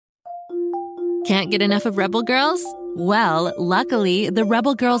Can't get enough of Rebel Girls? Well, luckily, the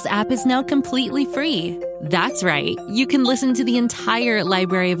Rebel Girls app is now completely free. That's right. You can listen to the entire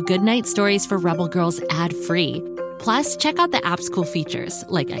library of goodnight stories for Rebel Girls ad-free. Plus, check out the app's cool features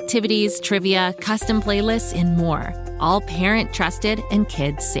like activities, trivia, custom playlists, and more. All parent-trusted and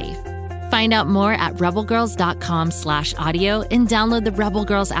kids-safe. Find out more at rebelgirls.com/audio and download the Rebel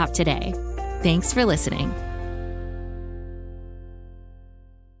Girls app today. Thanks for listening.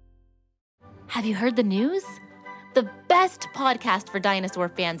 Have you heard the news? The best podcast for dinosaur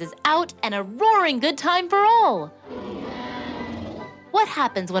fans is out and a roaring good time for all. What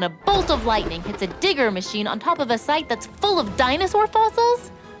happens when a bolt of lightning hits a digger machine on top of a site that's full of dinosaur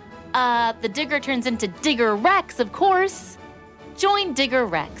fossils? The digger turns into Digger Rex, of course. Join Digger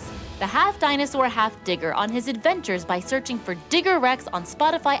Rex, the half-dinosaur, half-digger, on his adventures by searching for Digger Rex on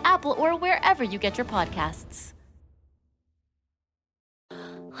Spotify, Apple, or wherever you get your podcasts.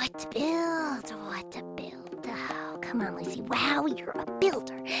 What to build? Oh, come on, Lucy. Wow, you're a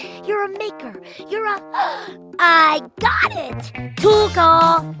builder. You're a maker. I got it! Tool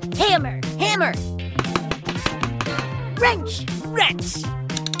call. Hammer. Wrench.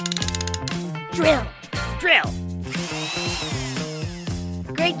 Drill.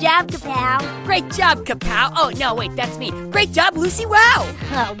 Great job, Kapow. Oh, no, wait, that's me. Great job, Lucy. Wow.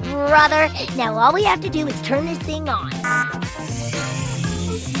 Oh, brother. Now all we have to do is turn this thing on.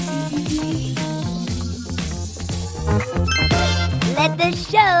 Let the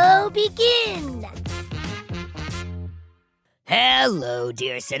show begin! Hello,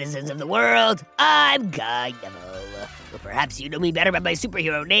 dear citizens of the world. I'm Guy Neville. Or perhaps you know me better by my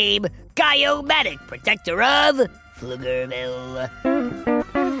superhero name, Guy-O-Matic, protector of Pflugerville.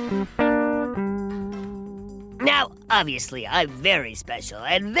 Now, obviously, I'm very special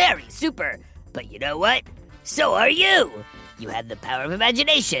and very super. But you know what? So are you. You have the power of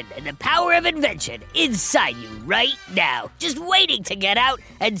imagination and the power of invention inside you right now, just waiting to get out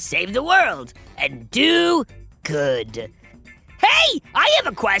and save the world and do good. Hey, I have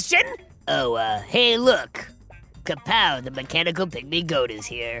a question. Oh, hey, look. Kapow, the mechanical pygmy goat, is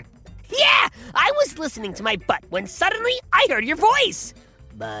here. Yeah, I was listening to my butt when suddenly I heard your voice.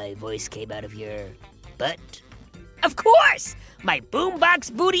 My voice came out of your butt? Of course! My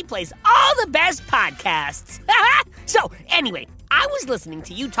boombox booty plays all the best podcasts. So, anyway, I was listening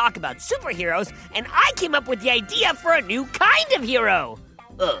to you talk about superheroes, and I came up with the idea for a new kind of hero.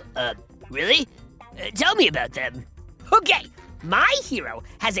 Really? Tell me about them. Okay, my hero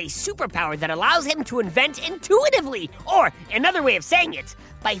has a superpower that allows him to invent intuitively, or another way of saying it,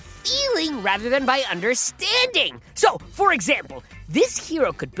 by feeling rather than by understanding. So, for example, this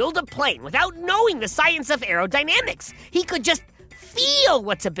hero could build a plane without knowing the science of aerodynamics. He could just feel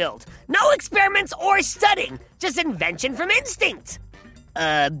what to build. No experiments or studying, just invention from instinct.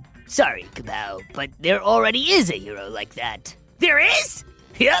 Sorry, Kapow, but there already is a hero like that. There is?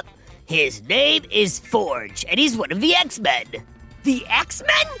 Yep. His name is Forge, and he's one of the X-Men. The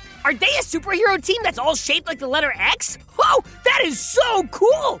X-Men? Are they a superhero team that's all shaped like the letter X? Whoa, that is so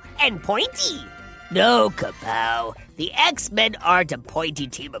cool and pointy. No, Kapow. The X-Men aren't a pointy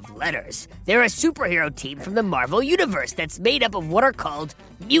team of letters. They're a superhero team from the Marvel Universe that's made up of what are called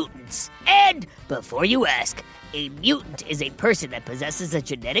mutants. And, before you ask, a mutant is a person that possesses a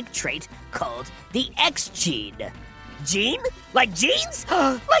genetic trait called the X gene. Gene? Like jeans?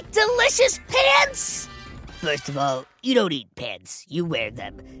 Like delicious pants? First of all, you don't eat pants, you wear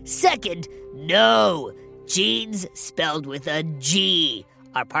them. Second, no. Genes, spelled with a G,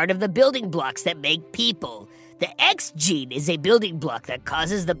 are part of the building blocks that make people. The X gene is a building block that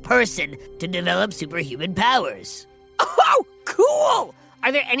causes the person to develop superhuman powers. Oh, cool!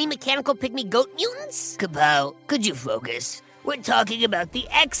 Are there any mechanical pygmy goat mutants? Kapow, could you focus? We're talking about the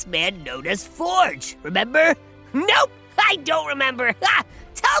X-Man known as Forge, remember? Nope, I don't remember.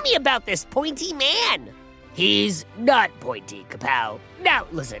 Tell me about this pointy man. He's not pointy, Kapow. Now,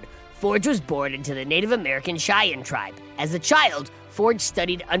 listen, Forge was born into the Native American Cheyenne tribe. As a child, Forge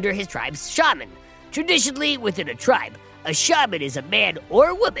studied under his tribe's shaman. Traditionally, within a tribe, a shaman is a man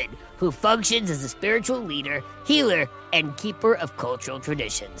or woman who functions as a spiritual leader, healer, and keeper of cultural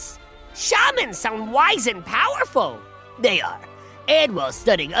traditions. Shamans sound wise and powerful. They are. And while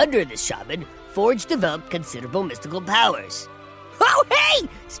studying under the shaman, Forge developed considerable mystical powers. Oh, hey!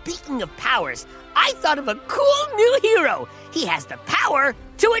 Speaking of powers, I thought of a cool new hero. He has the power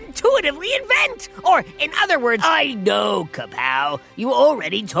to intuitively invent. Or, in other words, I know, Kapow. You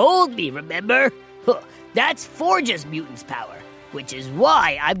already told me, remember? That's Forge's mutant's power, which is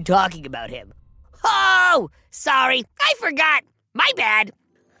why I'm talking about him. Oh, sorry, I forgot. My bad.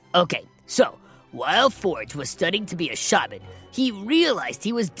 Okay, so, while Forge was studying to be a shaman, he realized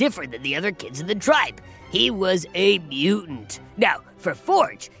he was different than the other kids in the tribe. He was a mutant. Now, for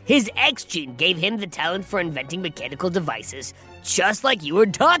Forge, his X gene gave him the talent for inventing mechanical devices, just like you were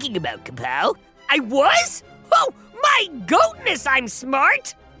talking about, Kapow. I was? Oh, my goodness, I'm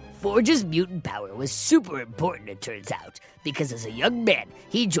smart! Forge's mutant power was super important, it turns out, because as a young man,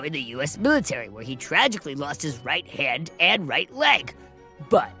 he joined the U.S. military where he tragically lost his right hand and right leg.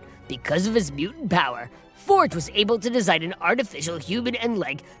 But because of his mutant power, Forge was able to design an artificial human and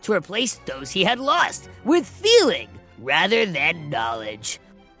leg to replace those he had lost, with feeling rather than knowledge.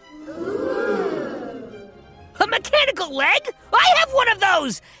 A mechanical leg? I have one of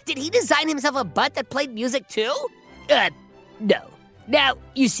those! Did he design himself a butt that played music too? No. Now,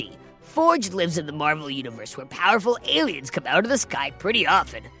 you see, Forge lives in the Marvel Universe where powerful aliens come out of the sky pretty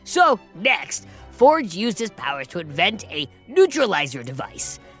often. So, next, Forge used his powers to invent a neutralizer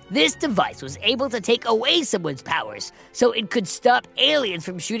device. This device was able to take away someone's powers, so it could stop aliens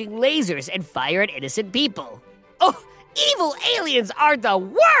from shooting lasers and fire at innocent people. Oh, evil aliens are the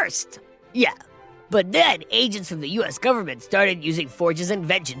worst! Yeah, but then agents from the US government started using Forge's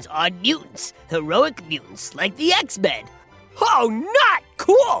inventions on mutants, heroic mutants like the X-Men. Oh, not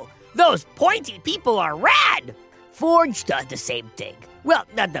cool! Those pointy people are rad! Forge thought the same thing. Well,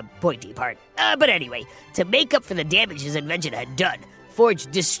 not the pointy part. But anyway, to make up for the damage his invention had done,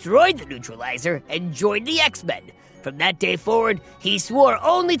 Forge destroyed the neutralizer and joined the X-Men. From that day forward, he swore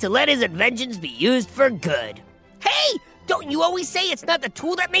only to let his inventions be used for good. Hey, don't you always say it's not the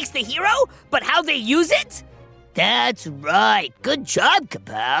tool that makes the hero, but how they use it? That's right. Good job,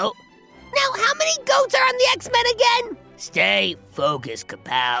 Kapow. Now, how many goats are on the X-Men again? Stay focused,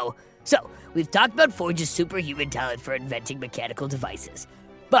 Kapow. So, we've talked about Forge's superhuman talent for inventing mechanical devices.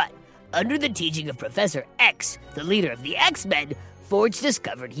 But, under the teaching of Professor X, the leader of the X-Men, Forge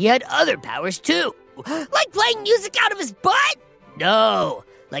discovered he had other powers too. Like playing music out of his butt? No,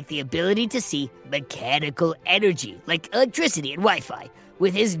 like the ability to see mechanical energy, like electricity and Wi-Fi,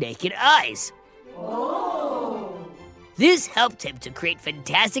 with his naked eyes. Oh. This helped him to create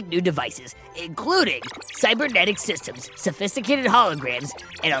fantastic new devices, including cybernetic systems, sophisticated holograms,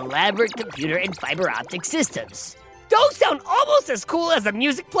 and elaborate computer and fiber optic systems. Those sound almost as cool as a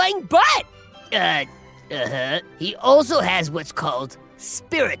music playing butt! He also has what's called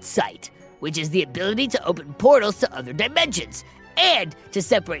spirit sight, which is the ability to open portals to other dimensions, and to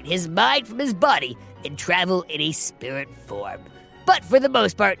separate his mind from his body and travel in a spirit form. But for the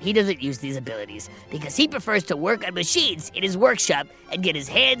most part, he doesn't use these abilities, because he prefers to work on machines in his workshop and get his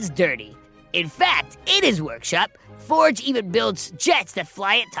hands dirty. In fact, in his workshop, Forge even builds jets that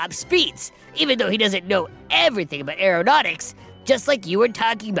fly at top speeds, even though he doesn't know everything about aeronautics, just like you were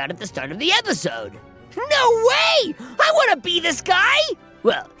talking about at the start of the episode. No way! I want to be this guy!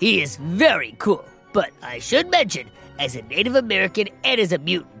 Well, he is very cool, but I should mention, as a Native American and as a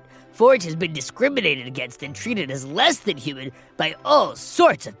mutant, Forge has been discriminated against and treated as less than human by all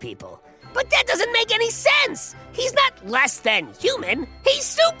sorts of people. But that doesn't make any sense! He's not less than human, he's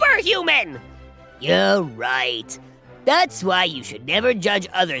superhuman! You're right. That's why you should never judge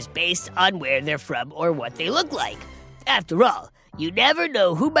others based on where they're from or what they look like. After all, you never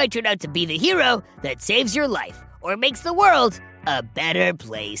know who might turn out to be the hero that saves your life or makes the world a better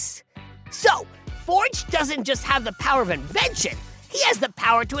place. So, Forge doesn't just have the power of invention, he has the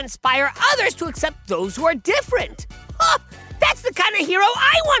power to inspire others to accept those who are different. Huh, that's the kind of hero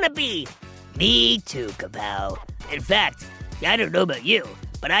I want to be. Me too, Kapow. In fact, I don't know about you,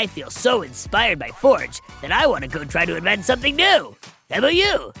 but I feel so inspired by Forge that I want to go try to invent something new. How about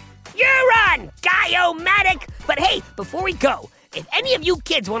you? You're on, Guy-O-Matic! But hey, before we go, if any of you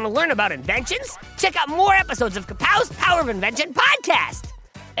kids want to learn about inventions, check out more episodes of Kapow's Power of Invention podcast.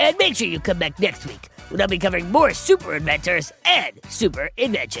 And make sure you come back next week when I'll be covering more super inventors and super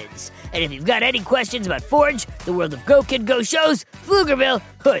inventions. And if you've got any questions about Forge, the world of Go Kid Go shows, Pflugerville,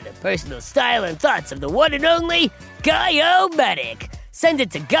 or the personal style and thoughts of the one and only Guy-O-Matic, send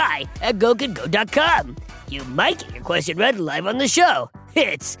it to guy@gokidgo.com. You might get your question read live on the show.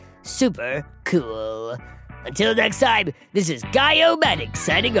 It's super cool. Until next time, this is Guy-O-Matic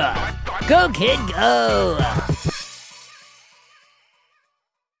signing off. Go Kid Go!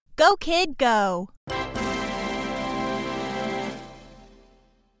 Go Kid Go!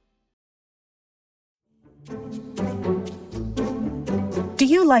 Do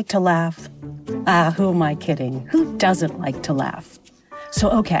you like to laugh? Who am I kidding? Who doesn't like to laugh? So,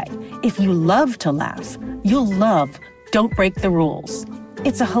 okay, if you love to laugh, you'll love Don't Break the Rules.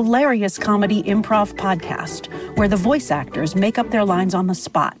 It's a hilarious comedy improv podcast where the voice actors make up their lines on the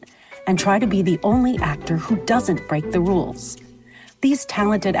spot and try to be the only actor who doesn't break the rules. These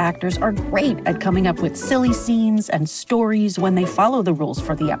talented actors are great at coming up with silly scenes and stories when they follow the rules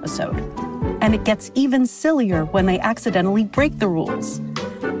for the episode. And it gets even sillier when they accidentally break the rules.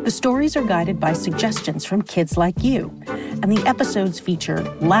 The stories are guided by suggestions from kids like you, and the episodes feature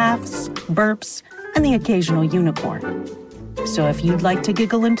laughs, burps, and the occasional unicorn. So if you'd like to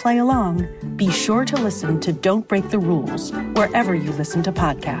giggle and play along, be sure to listen to Don't Break the Rules wherever you listen to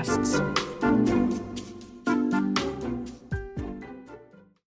podcasts.